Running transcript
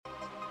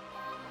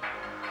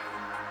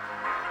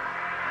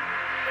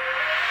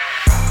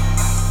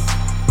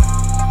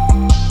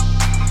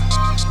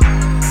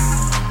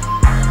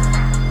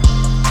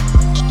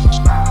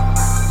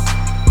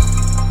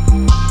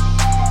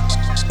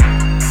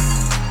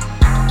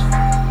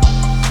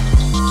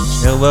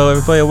Hello,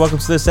 everybody. Welcome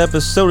to this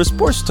episode of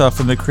Sports Talk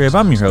from the Crib.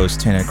 I'm your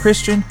host, Tanner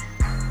Christian.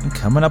 And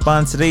coming up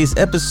on today's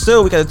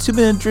episode, we got a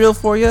 2-minute drill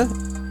for you,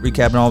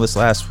 recapping all this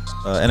last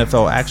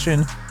NFL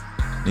action,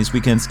 these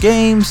weekend's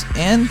games,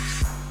 and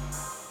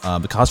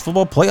the college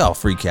football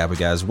playoff recap we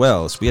got as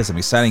well. So we had some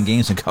exciting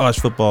games in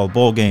college football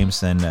bowl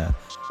games, and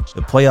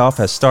the playoff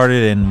has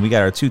started, and we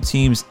got our two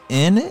teams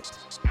in it.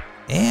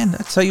 And I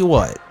tell you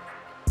what,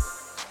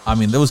 I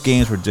mean, those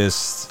games were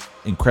just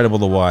incredible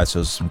to watch. It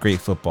was some great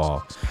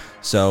football.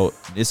 So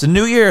it's a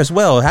new year as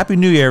well. Happy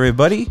New Year,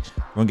 everybody.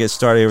 We're going to get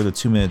started with the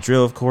 2-minute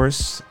drill, of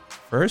course,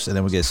 first, and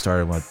then we'll get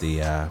started with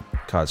the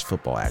college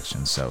football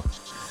action. So,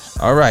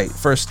 all right,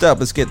 first up,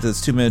 let's get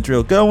this 2-minute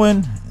drill going.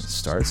 It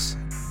starts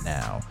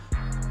now.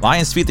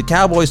 Lions defeat the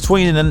Cowboys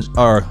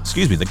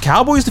the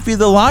Cowboys defeat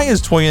the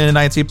Lions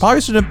 20-19.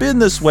 Probably shouldn't have been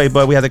this way,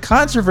 but we had a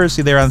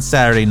controversy there on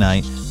Saturday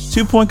night.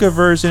 2-point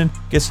conversion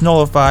gets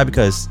nullified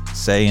because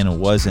saying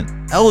wasn't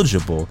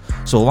eligible.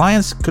 So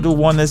Lions could have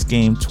won this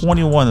game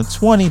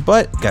 21-20,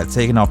 but got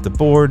taken off the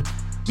board.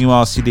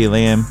 Meanwhile, CeeDee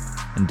Lamb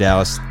in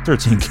Dallas,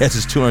 13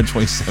 catches,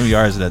 227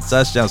 yards and a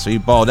touchdown, so he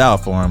balled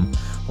out for him.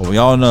 But we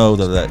all know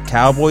that the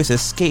Cowboys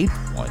escaped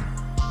one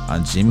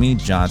on Jimmy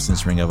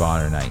Johnson's Ring of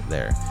Honor night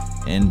there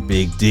in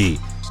Big D.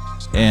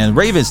 And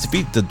Ravens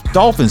defeat the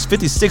Dolphins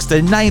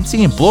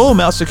 56-19, blow them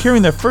out,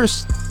 securing their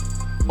first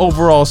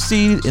overall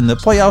seed in the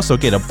playoffs, so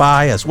get a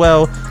bye as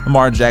well.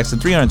 Lamar Jackson,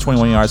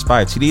 321 yards,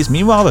 5 TDs.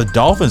 Meanwhile, the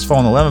Dolphins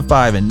fall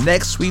 11-5, and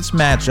next week's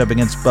matchup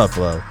against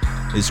Buffalo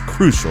is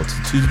crucial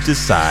to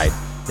decide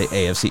the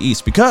AFC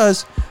East,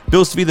 because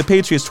Bills defeat the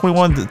Patriots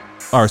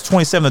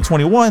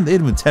 27-21.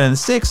 They'd win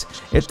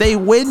 10-6. If they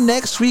win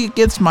next week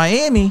against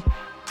Miami,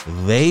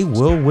 they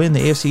will win the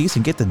AFC East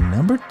and get the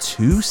number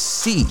 2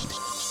 seed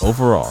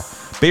overall.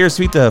 Bears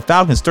defeat the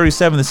Falcons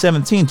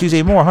 37-17.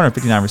 DJ Moore,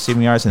 159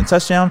 receiving yards and a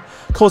touchdown.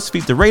 Colts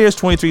defeat the Raiders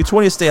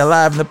 23-20 to stay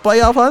alive in the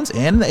playoff hunts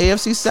and the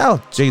AFC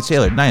South. Jay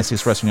Taylor,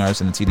 96 rushing yards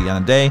and a TD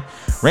on the day.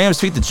 Rams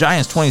defeat the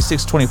Giants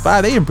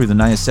 26-25. They improved to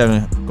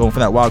 97, going for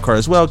that wild card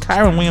as well.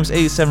 Kyron Williams,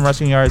 87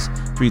 rushing yards,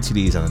 3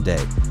 TDs on the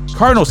day.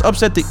 Cardinals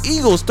upset the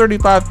Eagles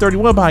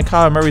 35-31 behind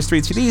Kyler Murray's 3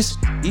 TDs.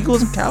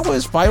 Eagles and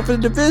Cowboys fight for the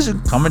division,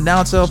 coming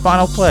down to the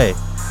final play.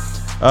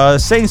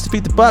 Saints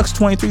defeat the Bucks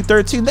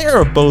 23-13. They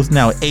are both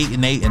now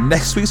 8-8, and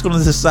next week's going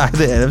to decide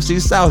the NFC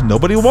South.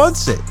 Nobody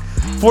wants it.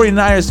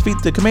 49ers defeat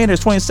the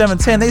Commanders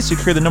 27-10. They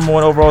secure the number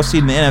 1 overall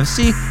seed in the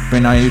NFC.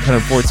 Bring down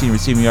 814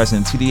 receiving yards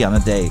and a TD on the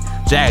day.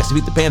 Jags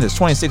defeat the Panthers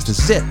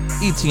 26-0.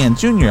 ETN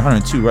Jr.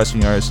 102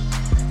 rushing yards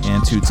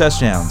and 2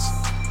 touchdowns.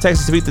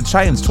 Texans defeat the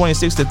Titans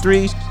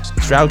 26-3.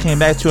 Stroud came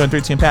back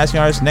 213 passing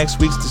yards. Next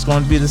week's just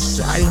going to be the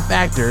deciding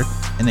factor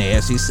in the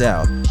AFC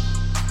South.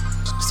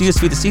 Steelers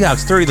defeat the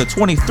Seahawks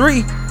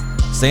 30-23.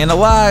 Staying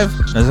alive.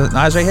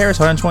 Najee Harris,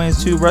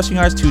 122 rushing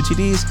yards, 2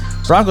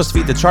 TDs. Broncos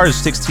defeat the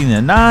Chargers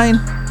 16-9.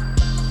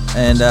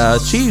 And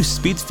Chiefs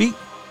defeat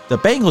the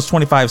Bengals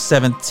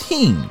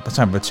 25-17. By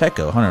time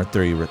Pacheco,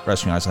 130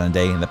 rushing yards on the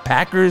day. And the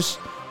Packers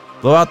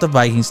blow out the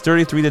Vikings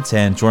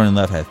 33-10. Jordan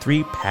Love had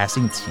 3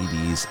 passing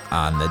TDs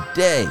on the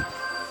day.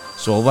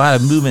 So a lot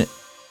of movement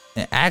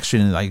and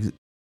action, like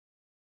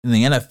in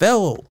the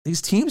NFL,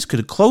 these teams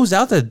could close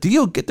out the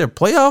deal, get their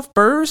playoff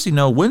berths,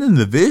 win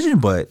the division,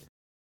 but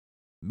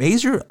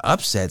major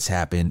upsets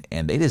happened,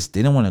 and they just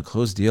didn't want to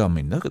close the deal. I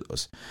mean, look at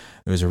those.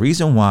 There's a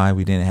reason why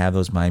we didn't have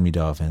those Miami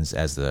Dolphins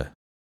as the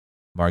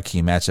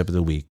marquee matchup of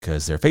the week,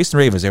 because they're facing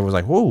the Ravens. Everyone's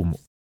like, whoa,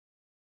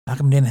 how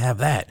come you didn't have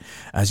that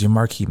as your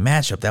marquee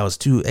matchup? That was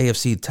 2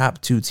 AFC top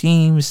 2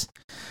 teams.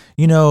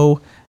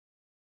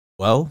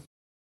 Well,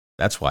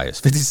 that's why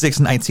it's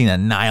 56-19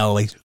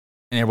 annihilate.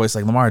 And everybody's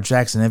like, Lamar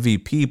Jackson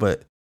MVP,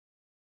 but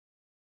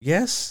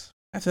yes,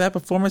 after that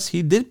performance,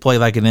 he did play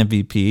like an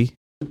MVP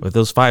with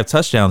those 5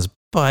 touchdowns,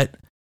 but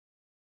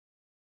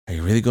are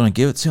you really going to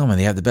give it to him? And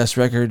they have the best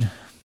record.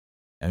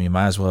 I mean,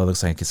 might as well. It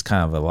looks like it's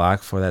kind of a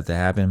lock for that to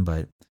happen,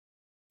 but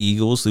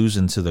Eagles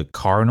losing to the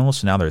Cardinals,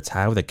 so now they're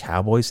tied with the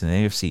Cowboys in the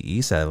AFC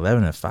East at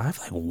 11-5.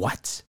 Like,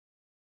 what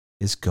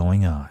is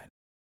going on?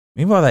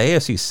 Meanwhile, the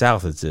AFC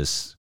South is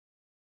just,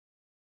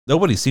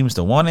 nobody seems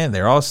to want it.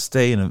 They're all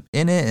staying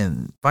in it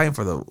and fighting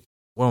for the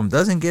one of them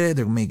doesn't get it.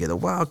 They're going to get a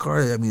wild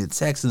card. I mean, the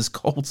Texans,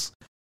 Colts,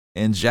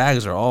 and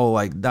Jags are all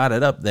like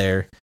dotted up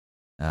there.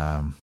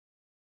 And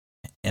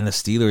the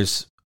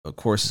Steelers, of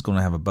course, is going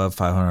to have above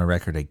 500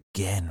 record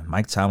again.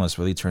 Mike Thomas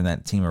really turned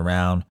that team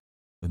around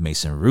with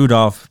Mason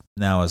Rudolph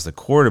now as the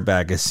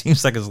quarterback. It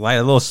seems like it's light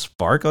a little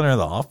spark under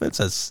the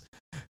offense.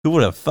 Who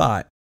would have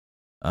thought?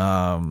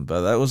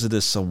 But that was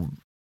just some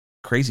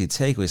crazy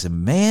takeaways.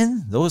 And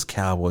man, those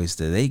Cowboys,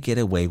 did they get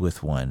away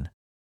with one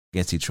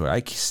against Detroit?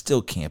 I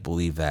still can't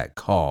believe that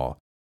call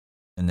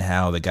and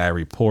how the guy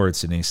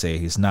reports and they say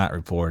he's not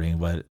reporting,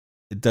 but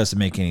it doesn't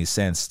make any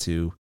sense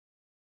to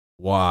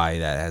why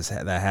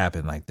that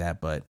happened like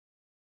that. But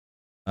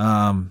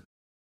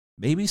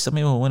maybe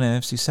somebody will win an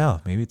NFC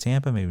South. Maybe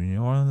Tampa, maybe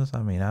New Orleans.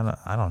 I mean,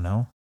 I don't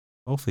know.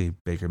 Hopefully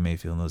Baker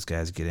Mayfield and those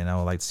guys get in. I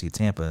would like to see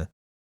Tampa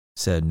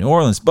instead of New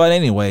Orleans. But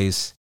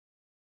anyways,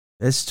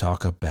 let's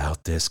talk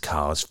about this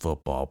college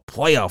football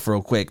playoff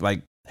real quick.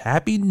 Like,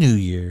 Happy New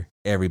Year,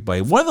 everybody.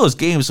 One of those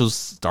games was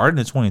started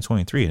in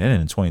 2023 and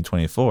ended in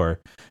 2024.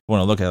 You want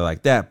to look at it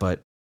like that,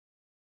 but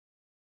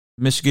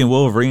Michigan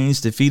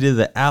Wolverines defeated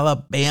the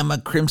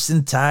Alabama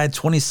Crimson Tide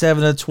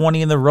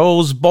 27-20 in the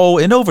Rose Bowl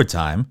in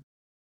overtime.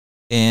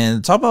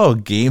 And talk about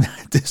a game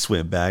that this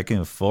went back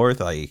and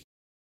forth. Like,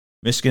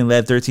 Michigan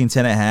led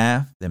 13-10 at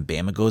half. Then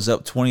Bama goes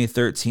up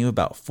 20-13 with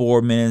about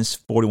 4 minutes,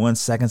 41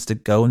 seconds to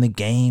go in the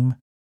game.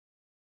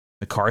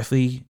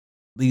 McCarthy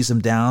leads them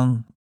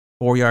down.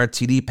 4-yard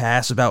TD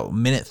pass, about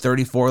minute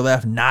 34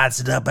 left. Nods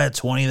it up at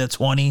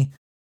 20-20. And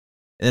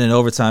then in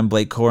overtime,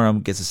 Blake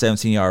Corum gets a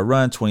 17-yard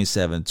run,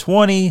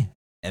 27-20.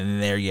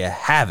 And there you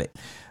have it.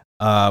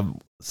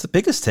 It's the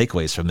biggest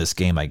takeaways from this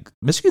game. Like,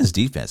 Michigan's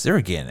defense, they were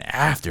getting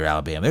after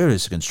Alabama. They were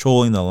just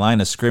controlling the line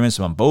of scrimmage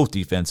on both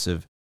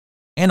defensive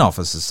and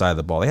offensive side of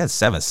the ball. They had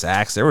 7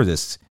 sacks. They were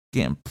just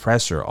getting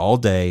pressure all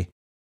day.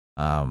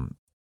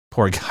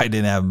 Poor guy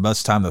didn't have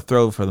much time to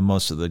throw for the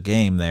most of the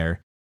game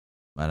there.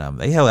 But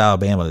they held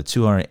Alabama to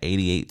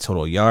 288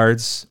 total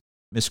yards.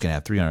 Michigan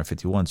had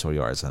 351 total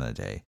yards on the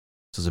day.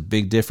 So it's a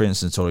big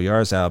difference in total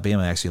yards.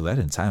 Alabama actually led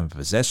in time of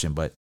possession,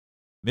 but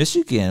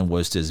Michigan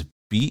was just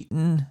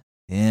beating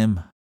him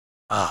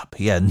up.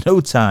 He had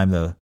no time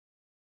to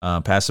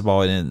pass the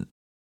ball. And then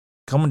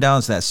coming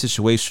down to that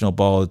situational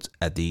ball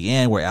at the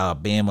end where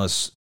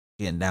Alabama's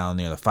getting down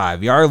near the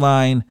 5-yard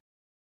line,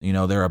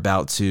 they're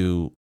about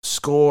to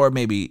score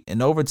maybe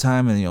in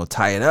overtime and,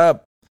 tie it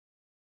up.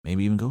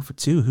 Maybe even go for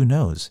 2. Who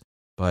knows?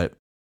 But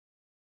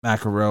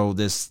McEnroe,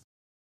 this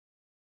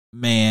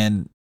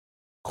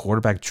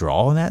quarterback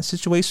draw in that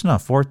situation on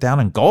 4th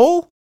down and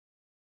goal?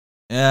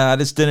 Yeah, I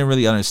just didn't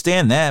really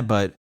understand that,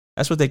 but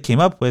that's what they came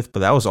up with. But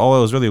that was all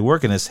I was really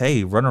working is,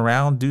 hey, run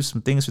around, do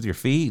some things with your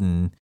feet,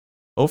 and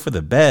hope for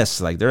the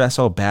best. Like, that's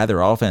how bad their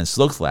offense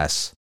looked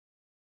last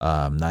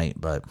night.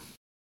 But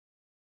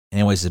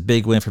anyways, a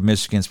big win for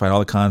Michigan despite all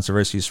the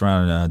controversy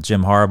surrounding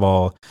Jim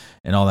Harbaugh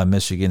and all that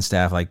Michigan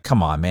staff. Like,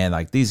 come on, man.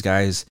 Like, these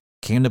guys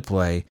came to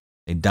play.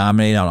 They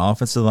dominated on the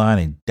offensive line.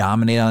 They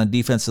dominated on the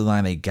defensive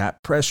line. They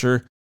got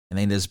pressure, and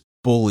they just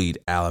bullied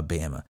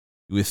Alabama.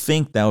 You would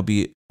think that would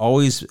be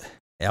always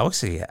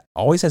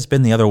has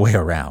been the other way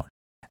around.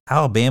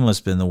 Alabama's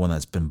been the one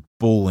that's been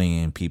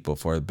bullying people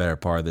for the better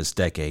part of this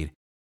decade.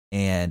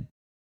 And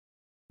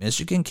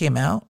Michigan came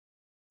out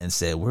and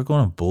said, we're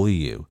going to bully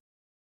you.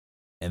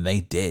 And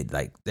they did.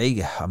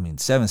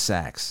 7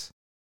 sacks,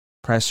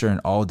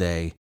 pressuring all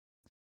day.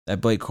 That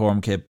Blake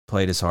Corum kid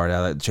played his heart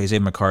out. Chase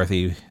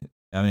McCarthy,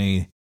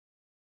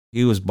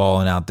 he was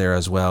balling out there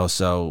as well.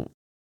 So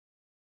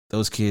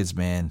those kids,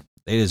 man,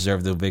 they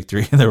deserve the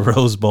victory in the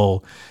Rose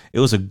Bowl. It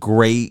was a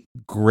great,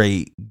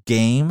 great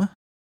game.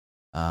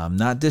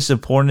 Not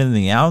disappointed in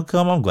the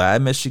outcome. I'm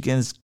glad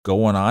Michigan's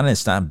going on.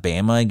 It's not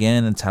Bama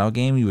again in the title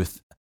game.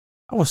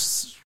 I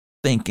was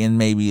thinking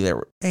maybe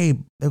they're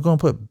going to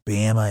put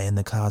Bama in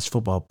the college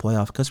football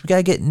playoff because we got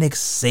to get Nick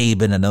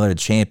Saban another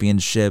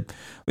championship.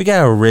 We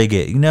got to rig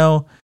it,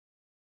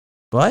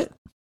 But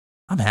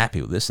I'm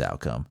happy with this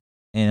outcome.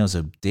 And it was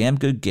a damn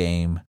good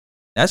game.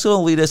 That's going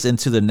to lead us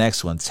into the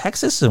next one,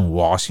 Texas and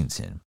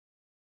Washington.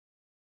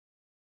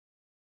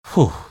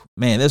 Whew,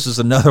 man, this was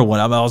another one.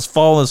 I was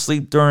falling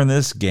asleep during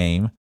this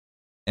game.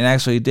 And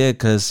actually did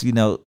because,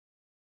 why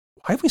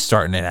are we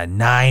starting it at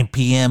 9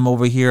 p.m.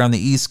 over here on the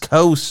East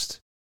Coast?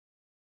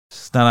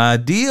 It's not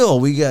ideal.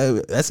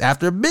 That's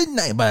after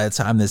midnight by the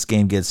time this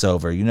game gets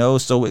over,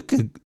 So it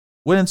could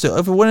if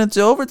it went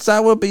into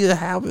overtime, it would be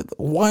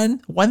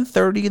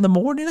 1:30 in the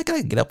morning. I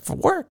gotta get up for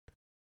work.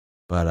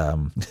 But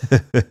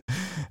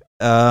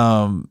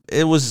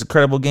it was a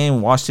credible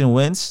game. Washington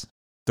wins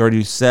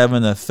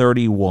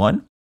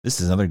 37-31.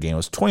 This is another game. It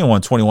was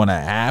 21-21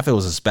 at half. It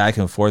was just back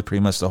and forth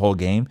pretty much the whole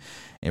game.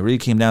 It really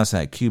came down to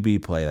that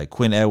QB play, like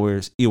Quinn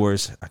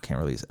Ewers. I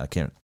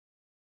can't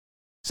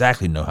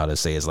exactly know how to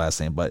say his last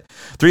name, but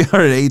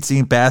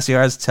 318 pass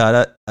yards,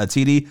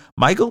 TD.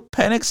 Michael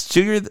Penix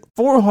Jr.,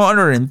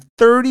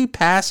 430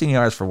 passing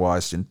yards for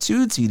Washington,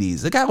 2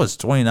 TDs. The guy was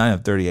 29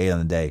 of 38 on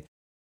the day.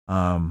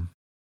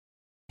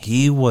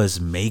 He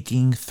was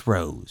making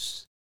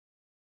throws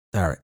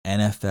that are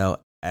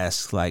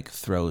NFL-esque like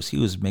throws. He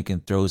was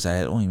making throws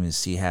that I don't even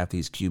see half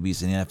these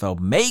QBs in the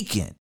NFL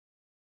making.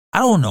 I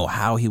don't know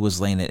how he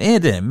was laying it in.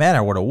 It didn't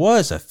matter what it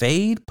was. A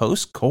fade,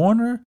 post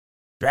corner,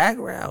 drag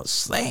routes,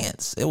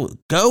 slants. It was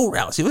go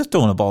routes. He was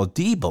throwing the ball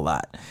deep a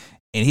lot.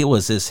 And he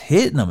was just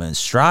hitting them in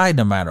stride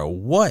no matter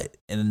what.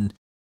 And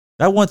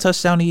that one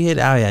touchdown he hit,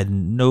 I had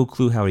no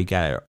clue how he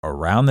got it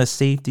around the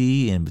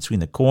safety and between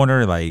the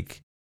corner.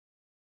 Like,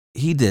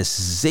 he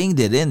just zinged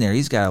it in there.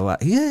 He's got a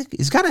lot.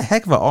 He's got a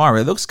heck of an arm.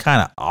 It looks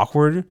kind of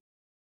awkward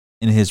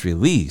in his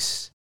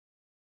release.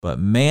 But,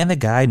 man, the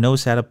guy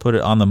knows how to put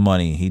it on the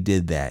money. He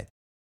did that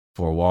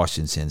for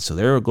Washington. So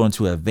they're going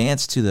to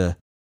advance to the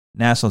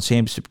national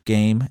championship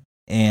game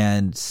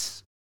and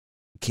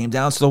came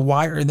down to the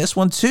wire in this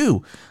one,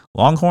 too.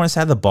 Longhorns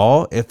had the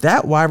ball. If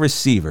that wide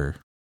receiver,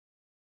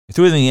 He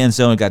threw it in the end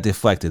zone and got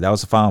deflected. That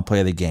was the final play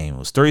of the game. It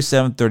was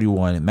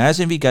 37-31.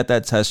 Imagine if he got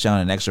that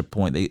touchdown and an extra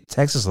point. The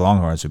Texas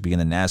Longhorns would be in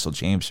the national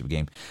championship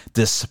game,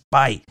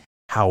 despite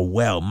how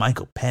well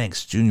Michael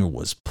Penix Jr.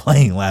 was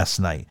playing last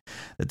night.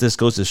 That this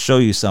goes to show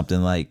you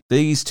something. Like,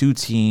 these two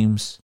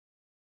teams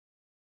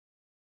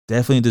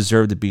definitely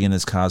deserve to be in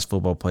this college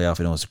football playoff,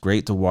 and it was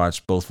great to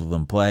watch both of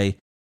them play.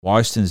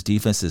 Washington's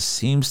defense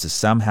seems to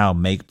somehow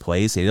make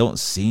plays. They don't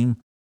seem,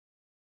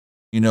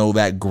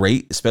 that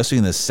great, especially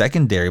in the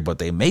secondary, but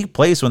they make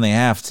plays when they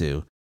have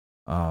to.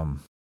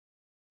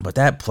 But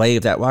that play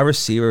of that wide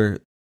receiver,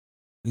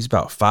 he's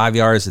about 5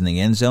 yards in the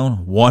end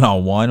zone,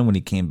 one-on-one when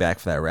he came back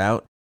for that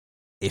route.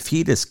 If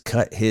he just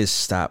cut his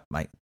stop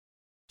like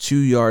 2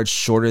 yards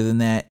shorter than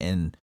that,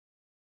 and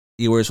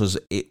Ewers was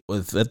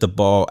let the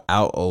ball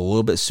out a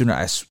little bit sooner,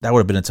 that would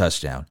have been a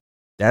touchdown.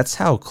 That's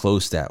how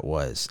close that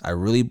was. I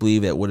really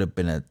believe it would have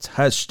been a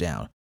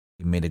touchdown.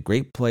 He made a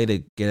great play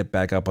to get it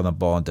back up on the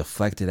ball and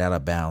deflect it out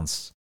of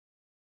bounds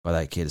by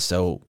that kid.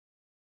 So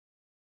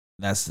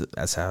that's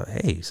how.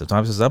 Hey,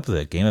 sometimes it's up to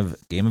the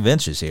game of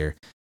inches here.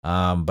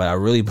 But I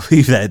really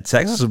believe that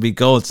Texas would be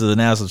going to the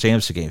national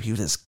championship game. He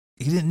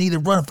didn't need to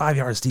run 5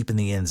 yards deep in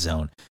the end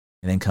zone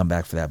and then come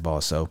back for that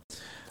ball. So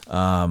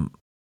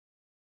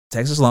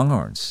Texas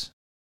Longhorns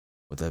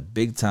with a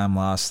big time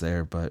loss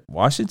there. But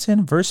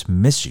Washington versus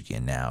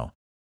Michigan now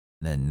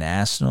in the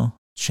national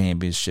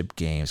championship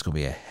game. It's going to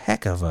be a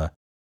heck of a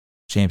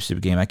championship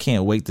game. I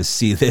can't wait to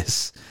see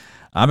this.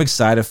 I'm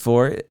excited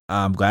for it.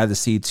 I'm glad to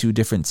see two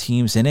different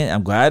teams in it.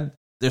 I'm glad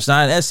there's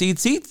not an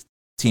SEC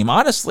team,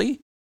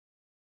 honestly.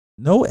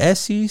 No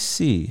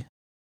SEC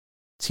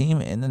team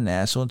in the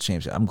national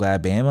championship. I'm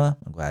glad Bama.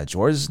 I'm glad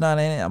Georgia's not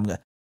in it.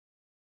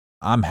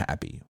 I'm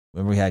happy.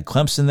 When we had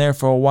Clemson there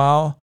for a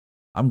while,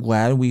 I'm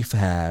glad we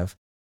have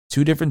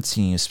two different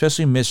teams,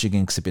 especially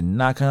Michigan, because they've been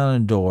knocking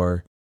on the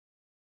door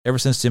ever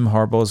since Jim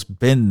Harbaugh's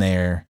been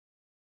there,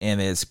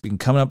 and it's been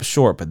coming up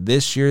short. But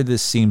this year,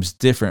 this seems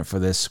different for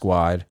this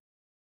squad.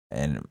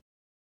 And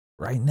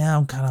right now,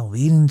 I'm kind of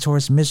leaning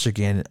towards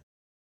Michigan.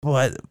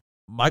 But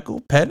Michael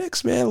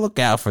Penix, man, look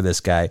out for this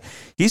guy.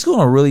 He's going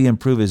to really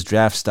improve his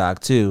draft stock,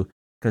 too,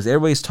 because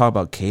everybody's talking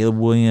about Caleb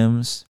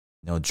Williams,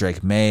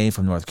 Drake May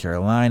from North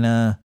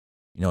Carolina,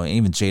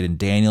 even Jaden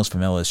Daniels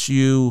from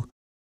LSU.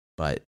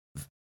 But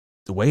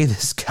the way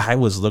this guy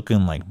was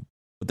looking, like,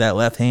 with that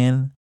left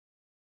hand,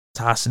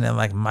 tossing it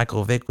like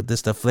Michael Vick with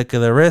just a flick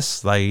of the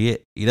wrist, like,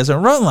 he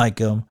doesn't run like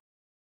him.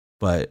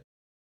 But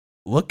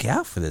look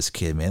out for this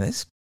kid, man.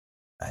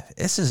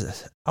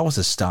 I was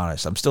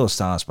astonished. I'm still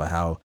astonished by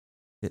how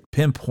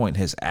pinpoint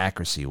his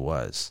accuracy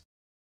was.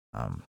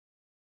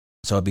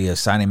 So it'll be a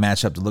exciting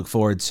matchup to look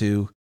forward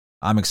to.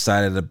 I'm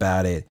excited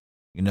about it.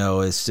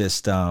 It's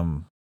just,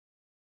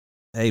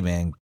 hey,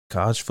 man,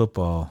 college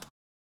football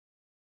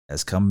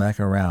has come back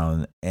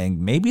around,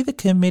 and maybe the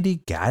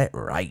committee got it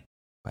right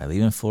by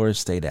leaving Florida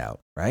State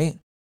out, right?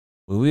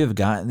 Will we have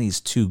gotten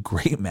these two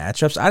great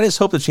matchups? I just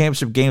hope the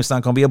championship game is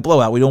not going to be a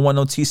blowout. We don't want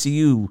no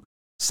TCU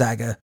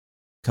saga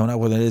coming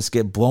up where they just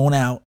get blown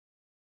out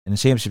in the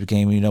championship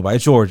game, by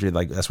Georgia.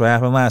 Like, that's what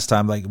happened last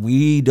time. Like,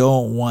 we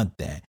don't want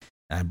that.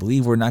 And I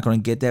believe we're not going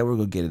to get that. We're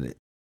going to get an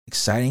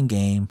exciting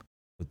game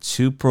with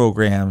two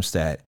programs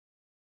that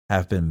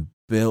have been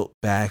built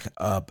back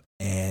up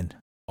and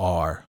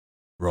are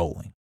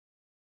rolling.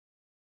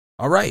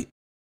 All right.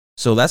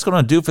 So that's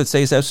going to do it for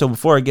today's episode.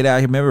 Before I get out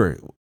here, remember,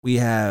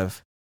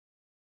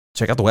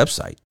 check out the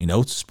website,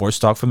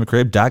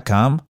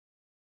 sportstalkfromthecrib.com.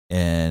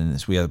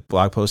 And we have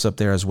blog posts up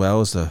there as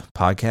well as the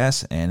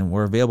podcast. And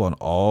we're available on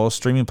all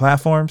streaming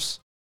platforms.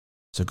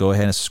 So go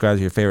ahead and subscribe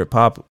to your favorite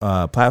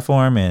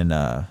platform and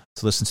to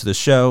listen to the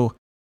show.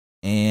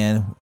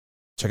 And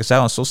check us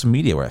out on social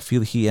media. We're at Feel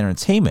the Heat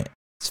Entertainment.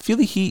 It's Feel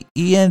the Heat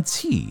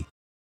ENT.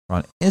 We're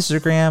on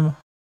Instagram,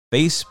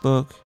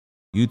 Facebook,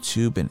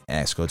 YouTube, and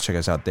X. Go check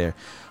us out there.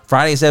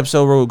 Friday's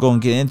episode, we're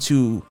going to get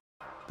into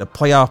the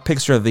playoff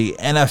picture of the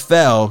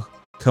NFL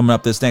coming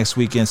up this next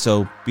weekend.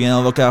 So be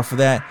on the lookout for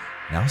that.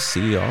 And I'll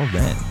see you all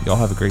then. Y'all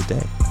have a great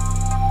day.